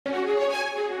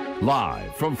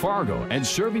Live from Fargo and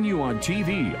serving you on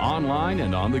TV, online,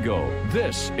 and on the go.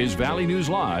 This is Valley News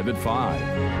Live at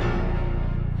 5.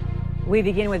 We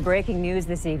begin with breaking news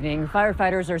this evening.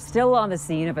 Firefighters are still on the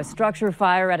scene of a structure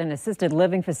fire at an assisted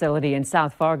living facility in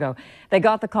South Fargo. They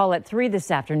got the call at 3 this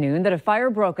afternoon that a fire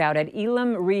broke out at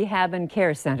Elam Rehab and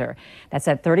Care Center. That's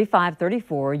at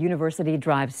 3534 University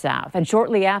Drive South. And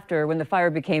shortly after, when the fire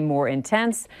became more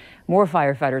intense, more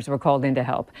firefighters were called in to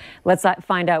help. Let's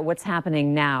find out what's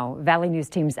happening now. Valley News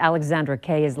Team's Alexandra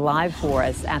Kay is live for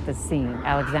us at the scene.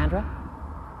 Alexandra?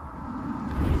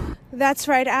 That's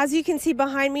right. As you can see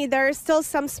behind me, there is still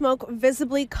some smoke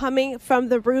visibly coming from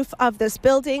the roof of this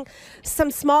building.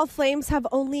 Some small flames have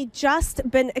only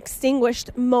just been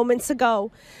extinguished moments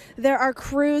ago. There are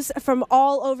crews from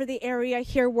all over the area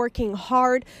here working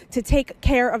hard to take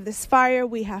care of this fire.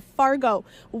 We have Fargo,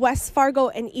 West Fargo,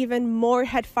 and even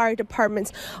Moorhead Fire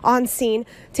Departments on scene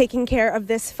taking care of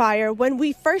this fire. When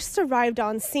we first arrived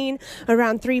on scene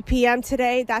around 3 p.m.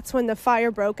 today, that's when the fire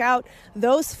broke out.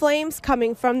 Those flames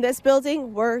coming from this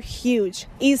building were huge,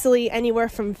 easily anywhere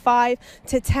from 5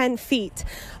 to 10 feet.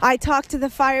 I talked to the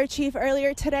fire chief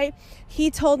earlier today. He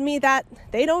told me that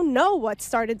they don't know what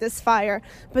started this fire,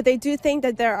 but they do think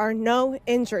that there are no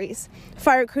injuries.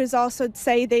 Fire crews also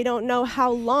say they don't know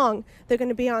how long they're going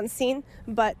to be on scene,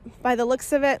 but by the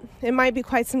looks of it, it might be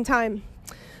quite some time.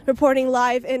 Reporting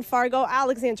live in Fargo,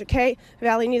 Alexandra Kay,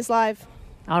 Valley News Live.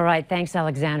 All right. Thanks,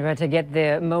 Alexandra. To get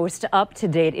the most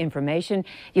up-to-date information,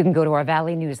 you can go to our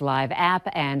Valley News Live app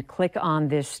and click on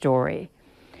this story.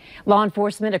 Law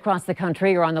enforcement across the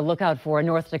country are on the lookout for a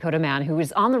North Dakota man who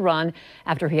is on the run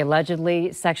after he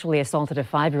allegedly sexually assaulted a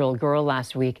 5-year-old girl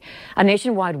last week. A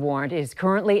nationwide warrant is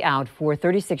currently out for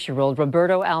 36-year-old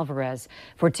Roberto Alvarez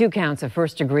for 2 counts of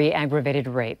first-degree aggravated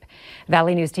rape.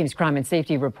 Valley News Team's crime and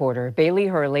safety reporter Bailey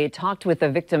Hurley talked with the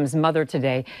victim's mother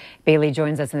today. Bailey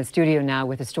joins us in the studio now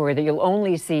with a story that you'll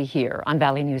only see here on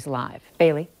Valley News Live.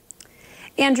 Bailey.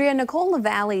 Andrea, Nicole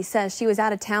LaValle says she was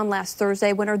out of town last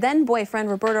Thursday when her then boyfriend,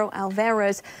 Roberto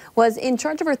Alvarez, was in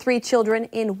charge of her 3 children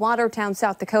in Watertown,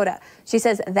 South Dakota. She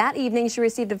says that evening she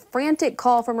received a frantic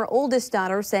call from her oldest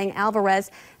daughter saying Alvarez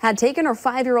had taken her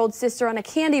 5-year-old sister on a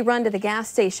candy run to the gas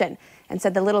station and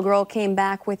said the little girl came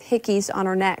back with hickeys on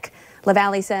her neck.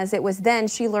 LaValle says it was then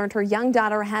she learned her young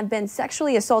daughter had been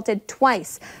sexually assaulted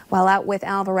twice while out with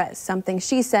Alvarez, something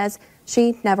she says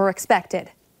she never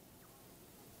expected.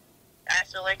 I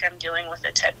feel like I'm dealing with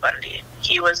a Ted Bundy.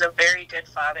 He was a very good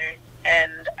father,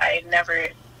 and I never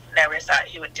thought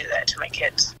he would do that to my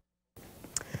kids.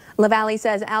 LaValle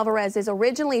says Alvarez is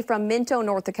originally from Minto,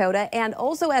 North Dakota, and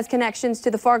also has connections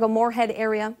to the Fargo-Moorhead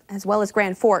area, as well as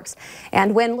Grand Forks.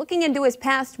 And when looking into his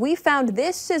past, we found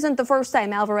this isn't the first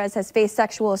time Alvarez has faced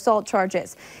sexual assault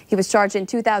charges. He was charged in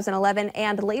 2011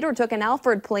 and later took an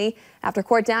Alford plea after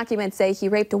court documents say he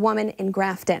raped a woman in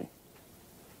Grafton.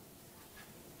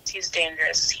 He's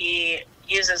dangerous. He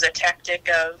uses a tactic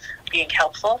of being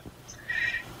helpful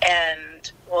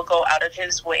and will go out of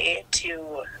his way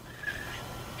to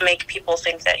make people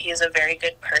think that he's a very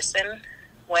good person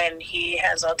when he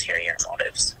has ulterior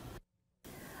motives.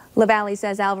 LaValle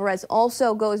says Alvarez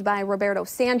also goes by Roberto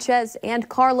Sanchez and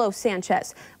Carlos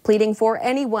Sanchez, pleading for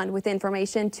anyone with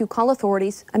information to call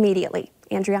authorities immediately.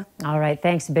 Andrea. All right.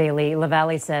 Thanks, Bailey.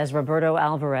 LaValle says Roberto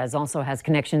Alvarez also has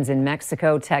connections in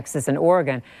Mexico, Texas, and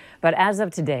Oregon. But as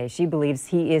of today, she believes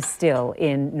he is still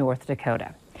in North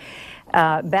Dakota.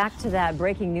 Back to that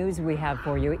breaking news we have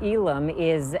for you. Elam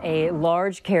is a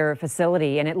large care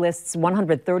facility, and it lists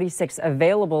 136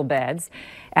 available beds.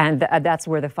 And that's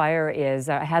where the fire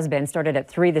has been, started at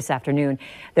 3 this afternoon.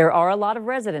 There are a lot of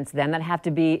residents then that have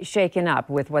to be shaken up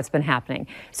with what's been happening.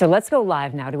 So let's go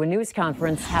live now to a news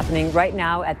conference happening right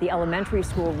now at the elementary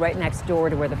school right next door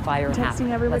to where the fire happened.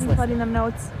 Texting everybody, letting them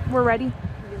know we're ready.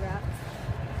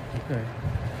 Okay.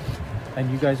 And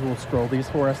you guys will scroll these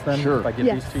for us then? Sure. If I give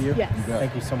these to you? Yes.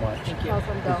 Thank you so much. Thank you.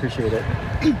 Appreciate it.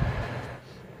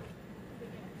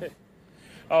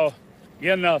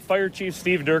 Again, Fire Chief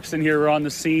Steve Dirksen here. We're on the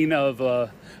scene of a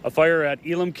fire at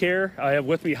Elam Care. I have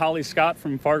with me Holly Scott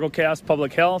from FargoCast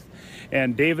Public Health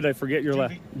and David, I forget your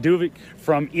last, Duvik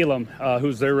from Elam,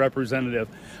 who's their representative.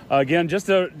 Again, just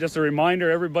a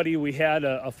reminder, everybody, we had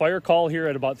a fire call here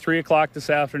at about 3 o'clock this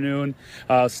afternoon.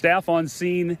 Staff on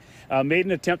scene made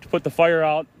an attempt to put the fire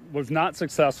out, was not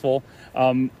successful.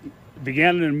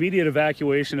 Began an immediate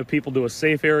evacuation of people to a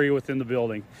safe area within the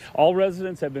building. All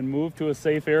residents have been moved to a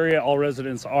safe area. All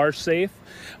residents are safe.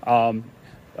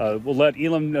 We'll let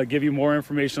Elam give you more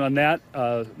information on that.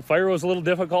 The fire was a little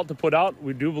difficult to put out.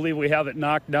 We do believe we have it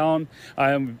knocked down.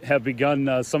 I have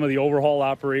begun some of the overhaul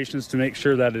operations to make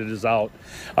sure that it is out.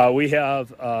 We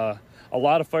have a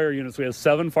lot of fire units. We have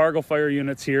 7 Fargo fire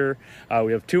units here.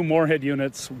 We have 2 Moorhead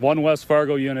units, 1 West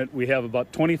Fargo unit. We have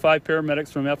about 25 paramedics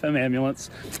from FM Ambulance.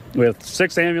 We have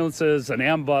 6 ambulances, an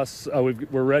ambulance.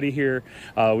 We're ready here.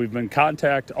 We've been in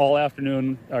contact all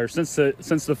afternoon, or since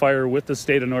the fire, with the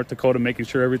state of North Dakota, making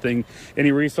sure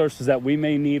any resources that we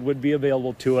may need would be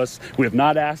available to us. We have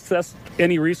not accessed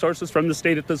any resources from the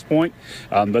state at this point,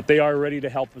 but they are ready to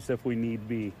help us if we need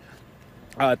be.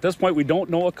 At this point, we don't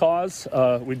know a cause.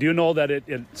 We do know that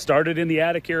it started in the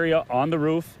attic area on the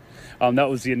roof. That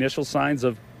was the initial signs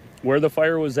of where the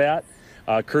fire was at.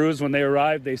 Crews, when they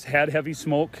arrived, they had heavy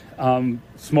smoke in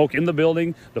the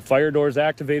building. The fire doors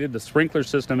activated, the sprinkler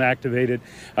system activated.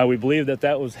 We believe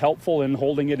that was helpful in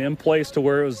holding it in place to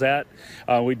where it was at.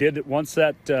 Once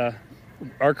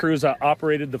our crews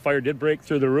operated, the fire did break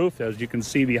through the roof, as you can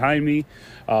see behind me.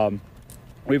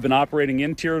 We've been operating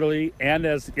interiorly and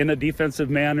in a defensive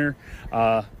manner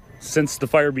since the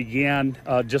fire began,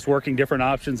 just working different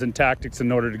options and tactics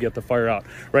in order to get the fire out.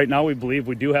 Right now, we believe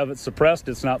we do have it suppressed.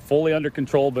 It's not fully under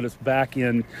control, but it's back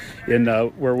in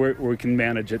where we can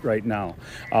manage it right now.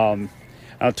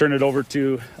 I'll turn it over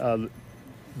to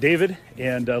David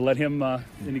and let him,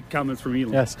 any comments from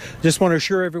Elam? Yes, just want to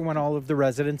assure everyone all of the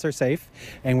residents are safe,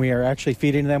 and we are actually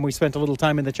feeding them. We spent a little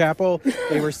time in the chapel.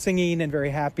 They were singing and very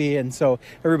happy, and so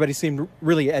everybody seemed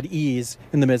really at ease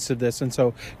in the midst of this. And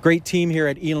so great team here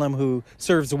at Elam who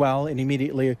serves well, and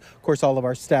immediately, of course, all of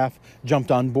our staff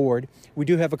jumped on board. We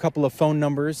do have a couple of phone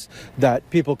numbers that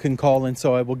people can call, and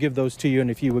so I will give those to you, and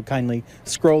if you would kindly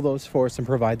scroll those for us and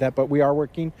provide that. But we are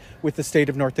working with the state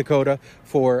of North Dakota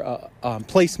for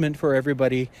placement for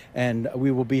everybody, and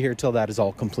we will be here till that is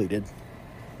all completed.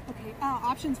 Okay,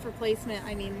 options for placement,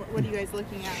 I mean, what are you guys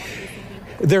looking at? What are you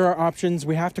thinking? There are options.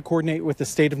 We have to coordinate with the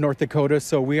state of North Dakota,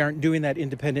 so we aren't doing that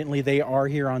independently. They are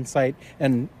here on site,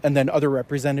 and then other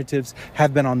representatives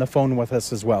have been on the phone with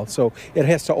us as well. So it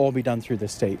has to all be done through the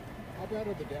state. How bad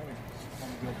are the damages?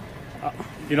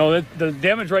 The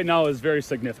damage right now is very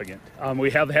significant. We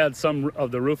have had some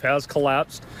of the roof has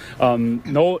collapsed.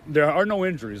 There are no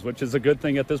injuries, which is a good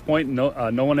thing at this point.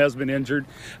 No one has been injured.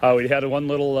 We had one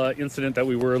little incident that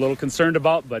we were a little concerned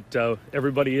about, but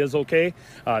everybody is okay.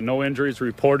 No injuries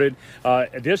reported.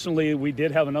 Additionally, we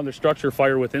did have another structure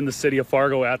fire within the city of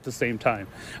Fargo at the same time.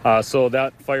 So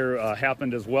that fire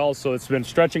happened as well. So it's been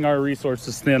stretching our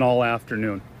resources thin all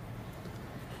afternoon.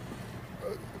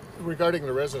 Regarding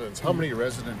the residents, how many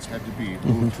residents had to be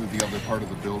moved to the other part of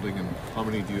the building, and how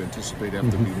many do you anticipate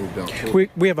have to be moved out?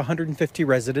 We have 115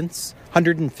 residents,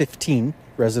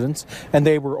 and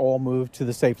they were all moved to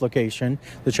the safe location,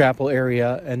 the chapel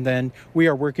area, and then we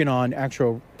are working on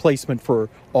actual placement for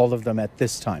all of them at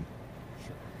this time.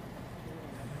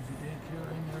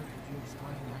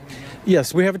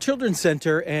 Yes, we have a children's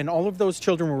center, and all of those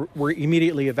children were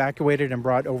immediately evacuated and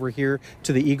brought over here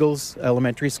to the Eagles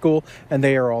Elementary School, and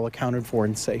they are all accounted for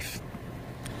and safe.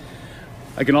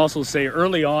 I can also say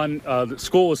early on, the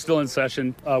school was still in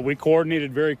session. We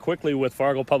coordinated very quickly with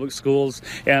Fargo Public Schools,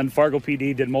 and Fargo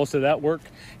PD did most of that work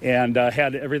and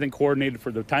had everything coordinated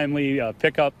for the timely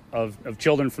pickup of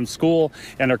children from school,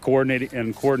 and are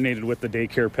coordinated with the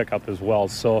daycare pickup as well.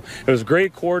 So it was a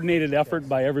great coordinated effort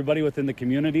by everybody within the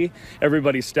community.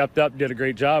 Everybody stepped up, did a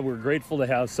great job. We're grateful to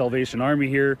have Salvation Army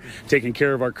here taking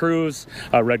care of our crews.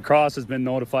 Red Cross has been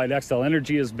notified. Xcel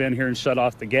Energy has been here and shut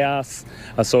off the gas.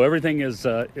 So everything is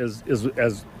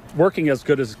as working as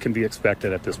good as can be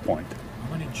expected at this point.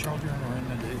 How many children are in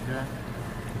the daycare?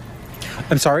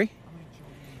 I'm sorry?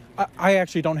 I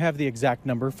actually don't have the exact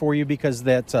number for you because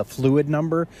that's a fluid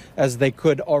number, as they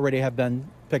could already have been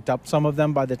picked up, some of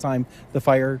them, by the time the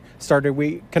fire started.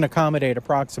 We can accommodate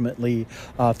approximately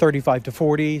 35 to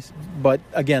 40, but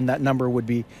again, that number would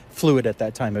be fluid at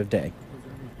that time of day.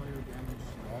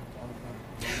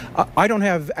 I don't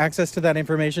have access to that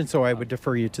information, so I would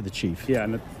defer you to the chief. Yeah,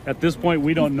 and at this point,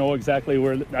 we don't know exactly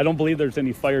where. I don't believe there's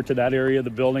any fire to that area of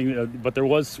the building, but there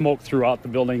was smoke throughout the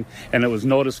building, and it was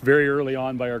noticed very early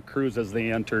on by our crews as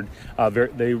they entered.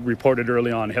 They reported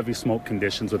early on heavy smoke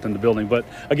conditions within the building. But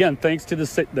again, thanks to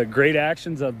the great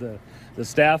actions of the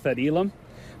staff at Elam,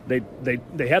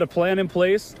 they had a plan in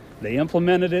place, they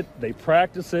implemented it, they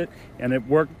practiced it, and it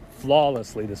worked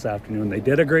flawlessly this afternoon. They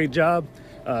did a great job.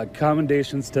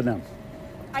 Commendations to them.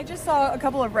 I just saw a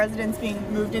couple of residents being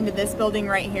moved into this building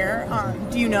right here.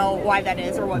 Do you know why that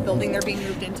is, or what building they're being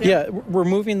moved into? Yeah, we're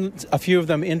moving a few of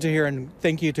them into here, and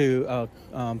thank you to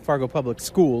Fargo Public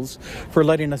Schools for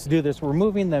letting us do this. We're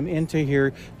moving them into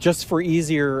here just for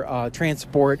easier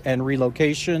transport and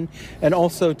relocation, and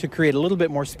also to create a little bit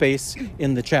more space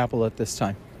in the chapel at this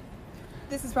time.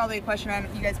 This is probably a question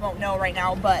you guys won't know right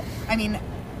now, but I mean,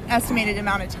 estimated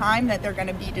amount of time that they're going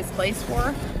to be displaced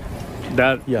for?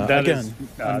 That again, is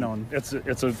unknown.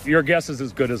 Your guess is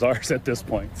as good as ours at this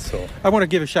point. So I want to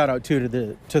give a shout out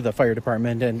too to the fire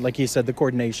department, and like you said, the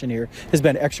coordination here has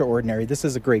been extraordinary. This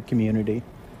is a great community.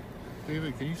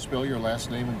 David, can you spell your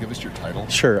last name and give us your title?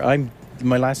 Sure.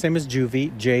 My last name is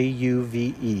Juve,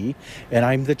 Juve, and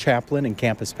I'm the chaplain and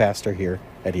campus pastor here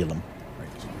at Elam.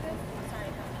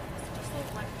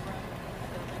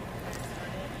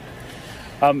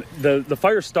 The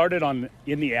fire started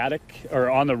in the attic or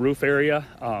on the roof area,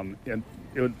 and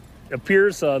it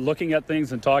appears, looking at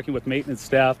things and talking with maintenance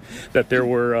staff, that there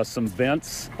were some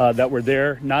vents that were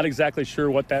there. Not exactly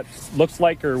sure what that looks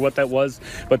like or what that was,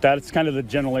 but that's kind of the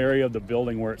general area of the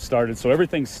building where it started. So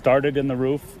everything started in the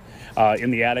roof, in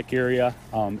the attic area,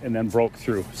 and then broke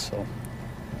through. So.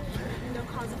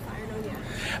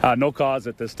 No cause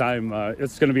at this time.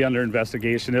 It's going to be under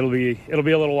investigation. It'll be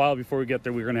a little while before we get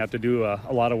there. We're going to have to do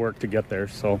a lot of work to get there.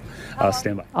 So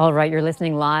stand by. All right, you're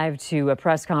listening live to a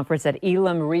press conference at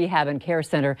Elam Rehab and Care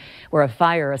Center, where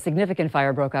a significant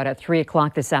fire broke out at 3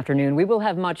 o'clock this afternoon. We will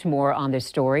have much more on this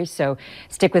story, so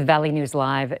stick with Valley News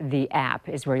Live. The app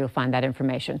is where you'll find that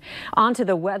information. On to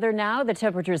the weather now. The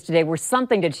temperatures today were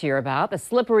something to cheer about. The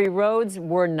slippery roads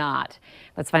were not.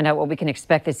 Let's find out what we can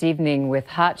expect this evening with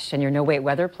Hutch and your No Wait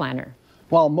weather planner.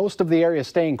 While most of the area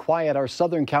staying quiet, our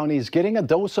southern counties getting a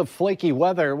dose of flaky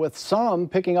weather, with some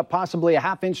picking up possibly a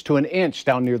 ½ inch to an inch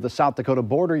down near the South Dakota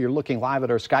border. You're looking live at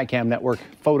our Skycam network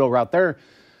photo route there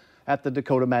at the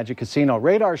Dakota Magic Casino.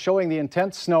 Radar showing the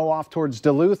intense snow off towards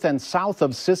Duluth and south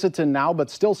of Sisseton now, but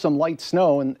still some light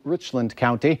snow in Richland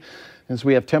County, as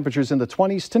we have temperatures in the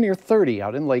 20s to near 30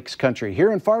 out in Lakes Country.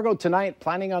 Here in Fargo tonight,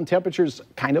 planning on temperatures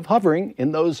kind of hovering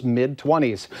in those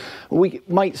mid-20s. We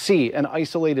might see an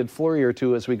isolated flurry or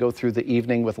two as we go through the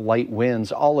evening with light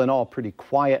winds. All in all, pretty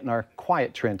quiet, and our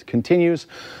quiet trend continues.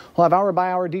 We'll have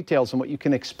hour-by-hour details on what you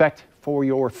can expect for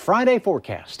your Friday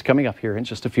forecast coming up here in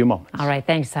just a few moments. All right,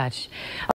 thanks, Hutch.